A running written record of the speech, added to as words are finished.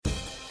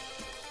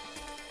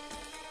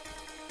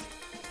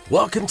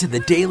Welcome to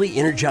the Daily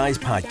Energize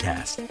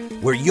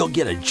Podcast, where you'll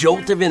get a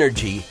jolt of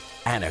energy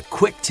and a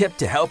quick tip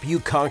to help you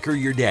conquer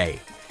your day.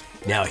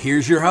 Now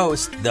here's your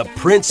host, the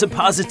Prince of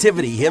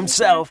Positivity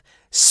himself,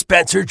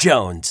 Spencer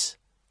Jones.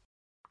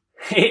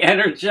 Hey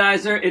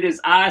Energizer, it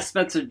is I,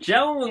 Spencer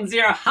Jones,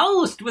 your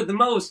host with the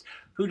most,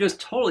 who just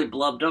totally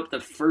blubbed up the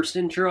first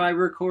intro I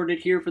recorded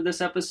here for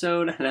this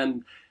episode,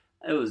 and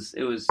it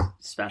was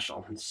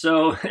special.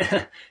 So,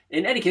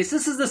 in any case,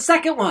 this is the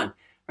second one,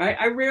 right?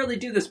 I rarely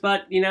do this,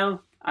 but,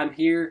 I'm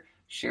here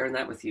sharing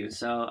that with you,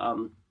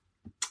 so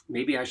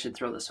maybe I should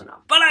throw this one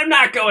out. But I'm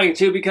not going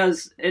to,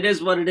 because it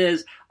is what it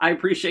is. I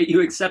appreciate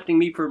you accepting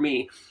me for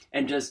me,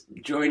 and just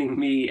joining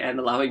me and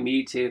allowing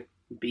me to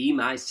be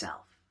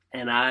myself.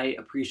 And I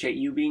appreciate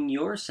you being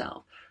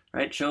yourself,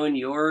 right? Showing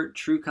your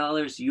true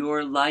colors,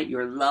 your light,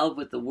 your love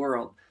with the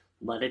world.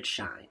 Let it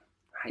shine,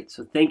 right?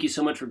 So thank you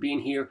so much for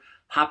being here,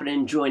 hopping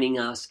in, joining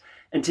us.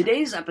 And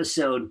today's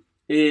episode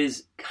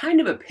is kind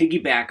of a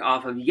piggyback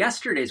off of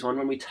yesterday's one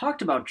when we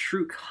talked about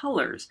true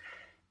colors.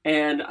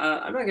 And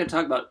I'm not going to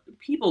talk about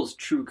people's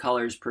true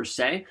colors per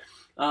se.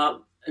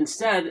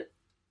 Instead,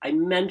 I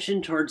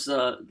mentioned towards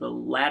the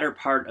latter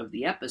part of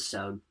the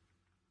episode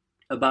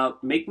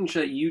about making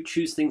sure that you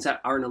choose things that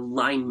are in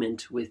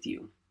alignment with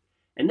you.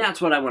 And that's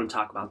what I want to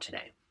talk about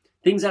today.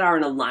 Things that are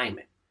in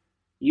alignment.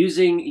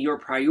 Using your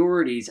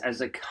priorities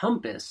as a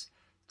compass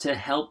to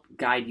help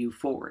guide you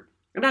forward.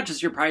 And not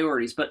just your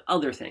priorities, but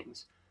other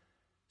things.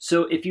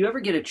 So if you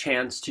ever get a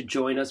chance to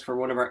join us for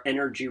one of our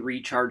energy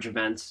recharge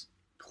events,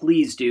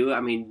 please do.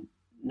 I mean,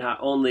 not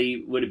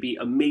only would it be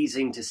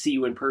amazing to see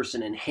you in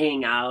person and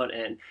hang out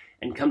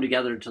and come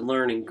together to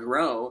learn and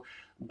grow,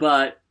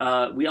 but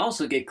we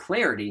also get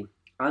clarity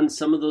on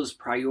some of those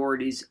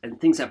priorities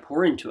and things that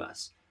pour into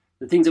us,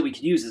 the things that we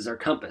could use as our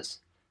compass.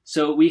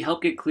 So we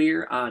help get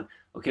clear on,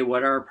 okay,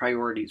 what are our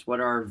priorities? What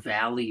are our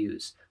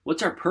values?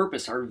 What's our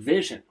purpose, our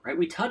vision, right?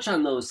 We touch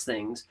on those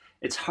things.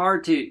 It's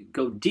hard to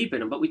go deep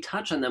in them, but we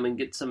touch on them and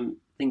get some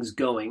things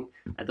going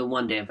at the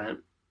one-day event.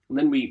 And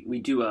then we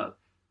do a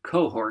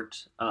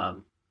cohort.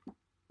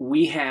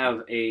 We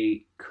have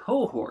a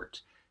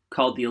cohort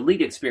called the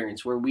Elite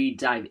Experience, where we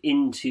dive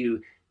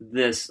into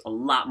this a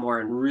lot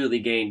more and really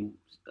gain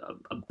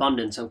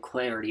abundance of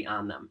clarity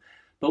on them.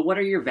 But what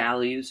are your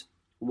values?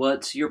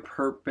 What's your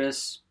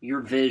purpose, your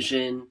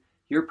vision,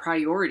 your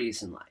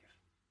priorities in life?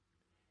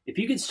 If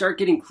you can start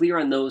getting clear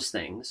on those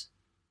things,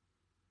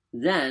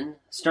 then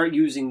start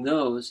using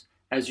those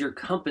as your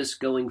compass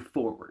going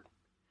forward.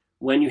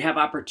 When you have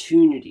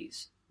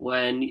opportunities,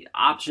 when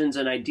options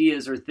and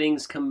ideas or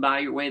things come by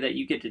your way that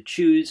you get to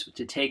choose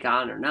to take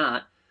on or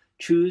not,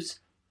 choose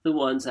the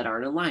ones that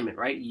are in alignment,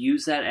 right?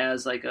 Use that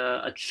as like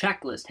a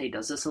checklist. Hey,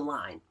 does this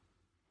align?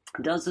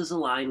 Does this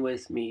align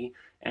with me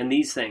and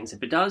these things?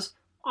 If it does,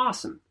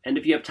 awesome. And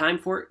if you have time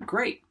for it,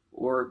 great.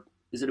 Or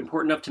is it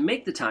important enough to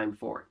make the time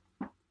for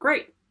it?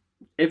 Great.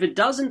 If it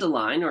doesn't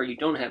align or you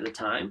don't have the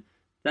time,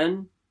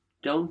 then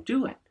don't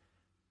do it.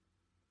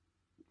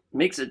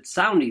 Makes it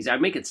sound easy. I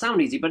make it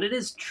sound easy, but it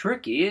is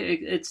tricky.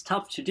 It's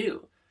tough to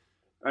do.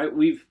 Right?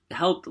 We've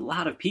helped a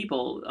lot of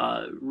people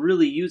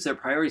really use their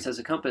priorities as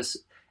a compass.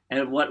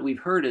 And what we've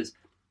heard is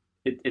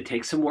it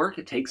takes some work.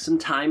 It takes some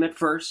time at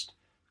first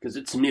because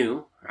it's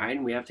new, right?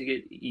 And we have to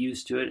get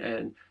used to it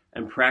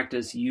and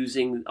practice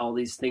using all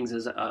these things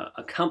as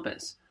a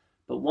compass.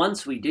 But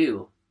once we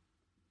do,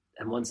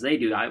 and once they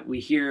do, we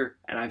hear,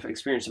 and I've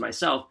experienced it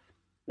myself,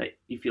 that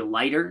you feel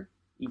lighter,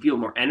 you feel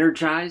more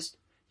energized,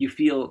 you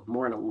feel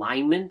more in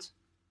alignment,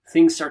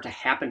 things start to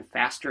happen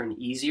faster and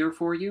easier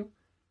for you.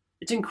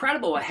 It's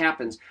incredible what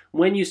happens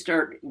when you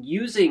start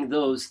using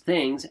those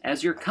things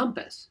as your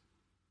compass.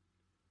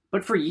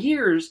 But for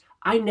years,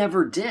 I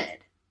never did.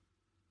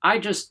 I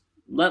just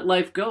let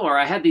life go, or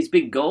I had these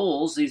big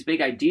goals, these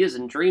big ideas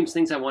and dreams,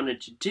 things I wanted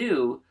to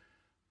do,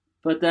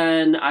 but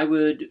then I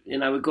would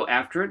go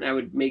after it, and I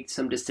would make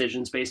some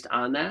decisions based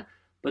on that,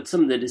 but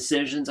some of the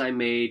decisions I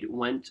made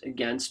went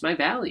against my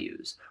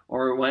values,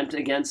 or went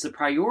against the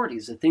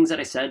priorities, the things that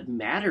I said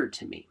mattered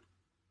to me,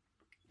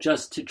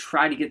 just to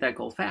try to get that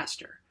goal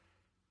faster.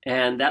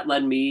 And that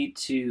led me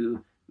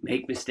to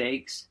make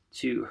mistakes,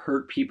 to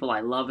hurt people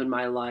I love in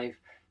my life,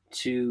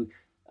 to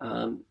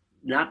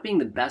not being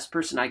the best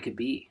person I could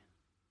be.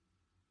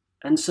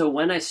 And so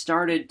when I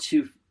started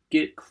to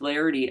get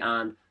clarity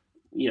on,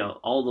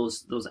 all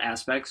those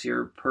aspects,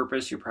 your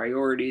purpose, your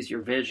priorities,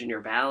 your vision,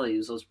 your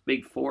values, those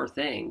big four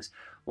things,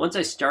 once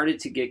I started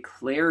to get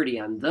clarity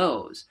on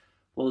those,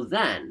 well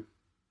then,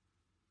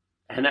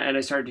 and I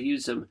started to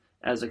use them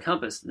as a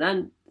compass,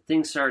 then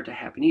things started to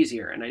happen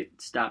easier, and I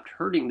stopped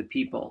hurting the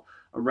people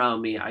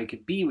around me. I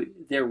could be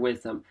there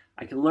with them.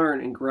 I could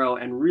learn and grow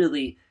and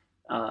really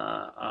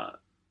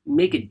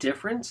make a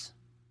difference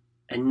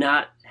and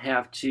not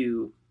have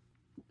to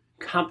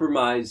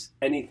compromise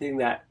anything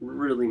that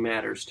really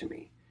matters to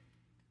me.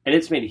 And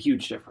it's made a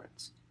huge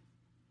difference.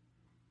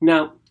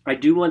 Now, I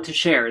do want to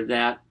share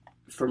that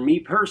for me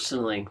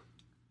personally,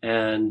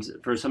 and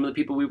for some of the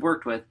people we've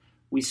worked with,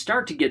 we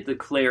start to get the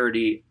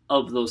clarity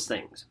of those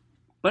things.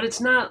 But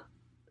it's not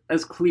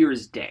as clear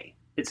as day.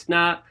 It's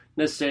not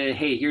necessarily,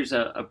 hey, here's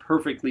a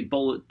perfectly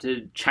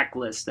bulleted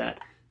checklist that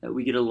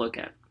we get to look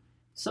at.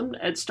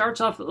 It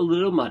starts off a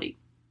little muddy.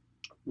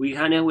 We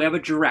have a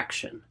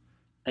direction.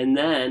 And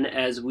then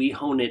as we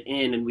hone it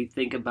in and we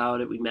think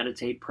about it, we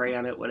meditate, pray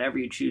on it, whatever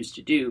you choose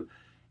to do,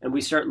 and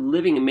we start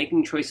living and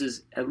making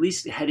choices, at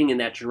least heading in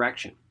that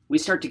direction, we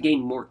start to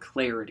gain more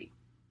clarity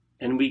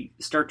and we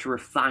start to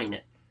refine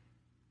it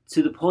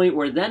to the point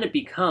where then it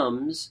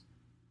becomes,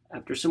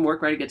 after some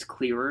work, right, it gets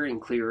clearer and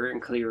clearer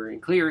and clearer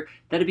and clearer,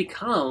 that it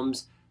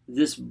becomes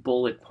this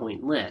bullet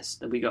point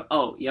list that we go,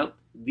 oh, yep,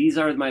 these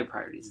are my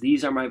priorities.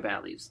 These are my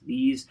values.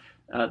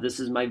 This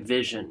is my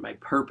vision, my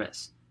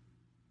purpose.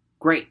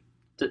 Great.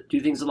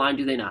 Do things align?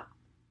 Do they not?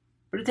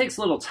 But it takes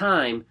a little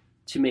time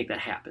to make that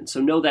happen.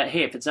 So know that,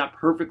 hey, if it's not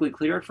perfectly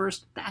clear at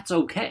first, that's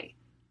okay.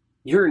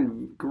 You're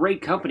in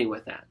great company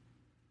with that.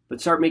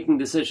 But start making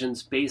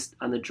decisions based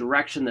on the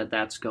direction that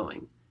that's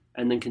going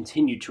and then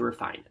continue to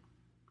refine it.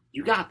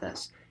 You got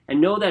this.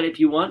 And know that if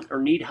you want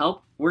or need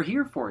help, we're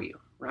here for you,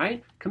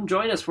 right? Come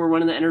join us for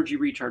one of the Energy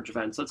Recharge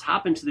events. Let's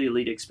hop into the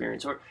Elite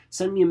Experience or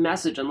send me a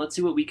message and let's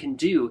see what we can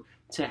do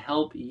to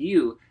help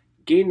you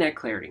gain that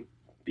clarity.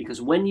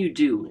 Because when you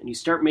do, and you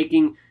start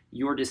making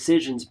your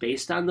decisions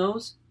based on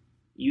those,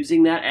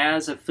 using that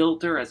as a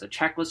filter, as a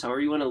checklist,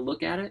 however you want to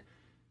look at it,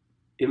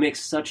 it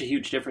makes such a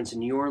huge difference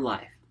in your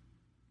life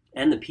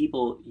and the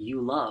people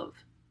you love,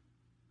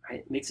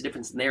 right? It makes a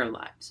difference in their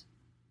lives.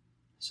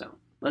 So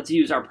let's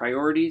use our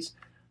priorities,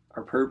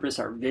 our purpose,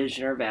 our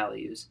vision, our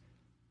values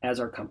as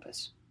our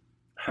compass.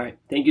 All right.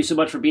 Thank you so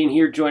much for being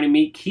here, joining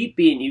me. Keep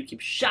being you.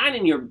 Keep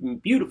shining your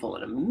beautiful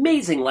and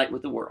amazing light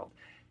with the world.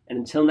 And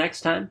until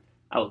next time,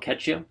 I will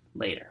catch you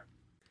later.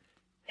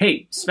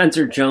 Hey,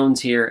 Spencer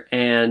Jones here,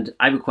 and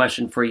I have a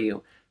question for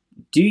you.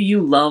 Do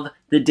you love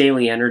the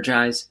Daily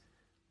Energize?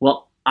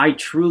 Well, I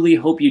truly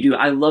hope you do.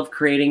 I love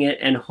creating it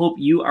and hope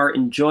you are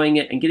enjoying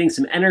it and getting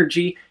some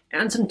energy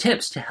and some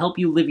tips to help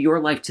you live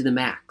your life to the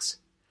max.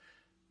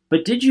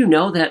 But did you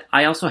know that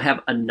I also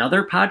have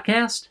another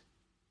podcast?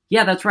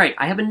 Yeah, that's right.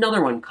 I have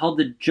another one called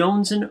The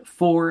Jones and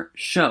 4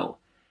 Show.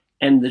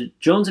 And The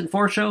Jones and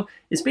 4 Show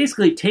is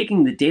basically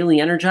taking the Daily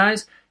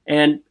Energize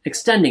and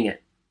extending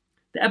it.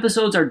 The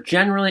episodes are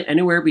generally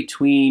anywhere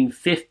between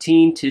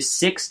 15 to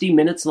 60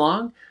 minutes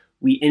long.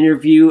 We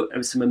interview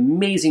some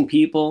amazing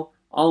people,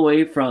 all the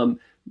way from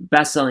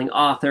best-selling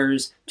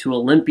authors to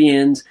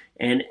Olympians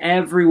and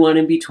everyone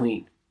in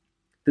between.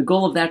 The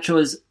goal of that show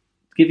is to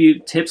give you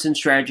tips and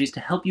strategies to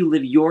help you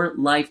live your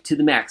life to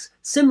the max,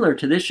 similar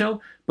to this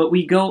show, but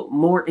we go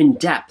more in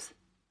depth.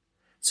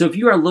 So if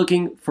you are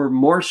looking for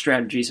more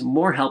strategies,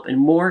 more help, and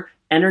more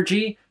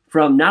energy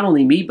from not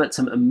only me, but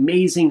some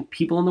amazing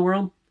people in the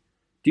world,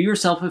 do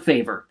yourself a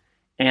favor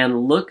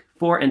and look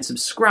for and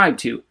subscribe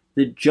to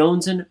The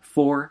Jones and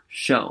 4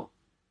 Show.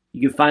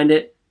 You can find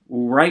it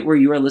right where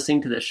you are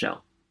listening to this show.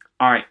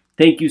 All right.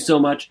 Thank you so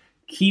much.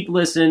 Keep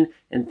listening,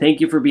 and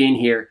thank you for being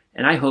here.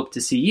 And I hope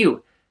to see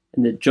you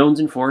in The Jones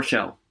and 4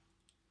 Show.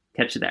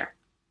 Catch you there.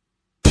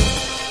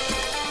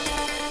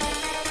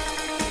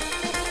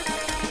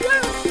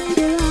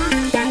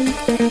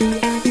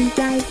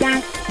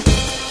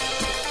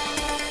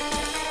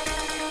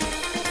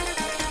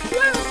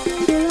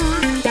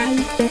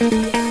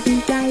 Yeah.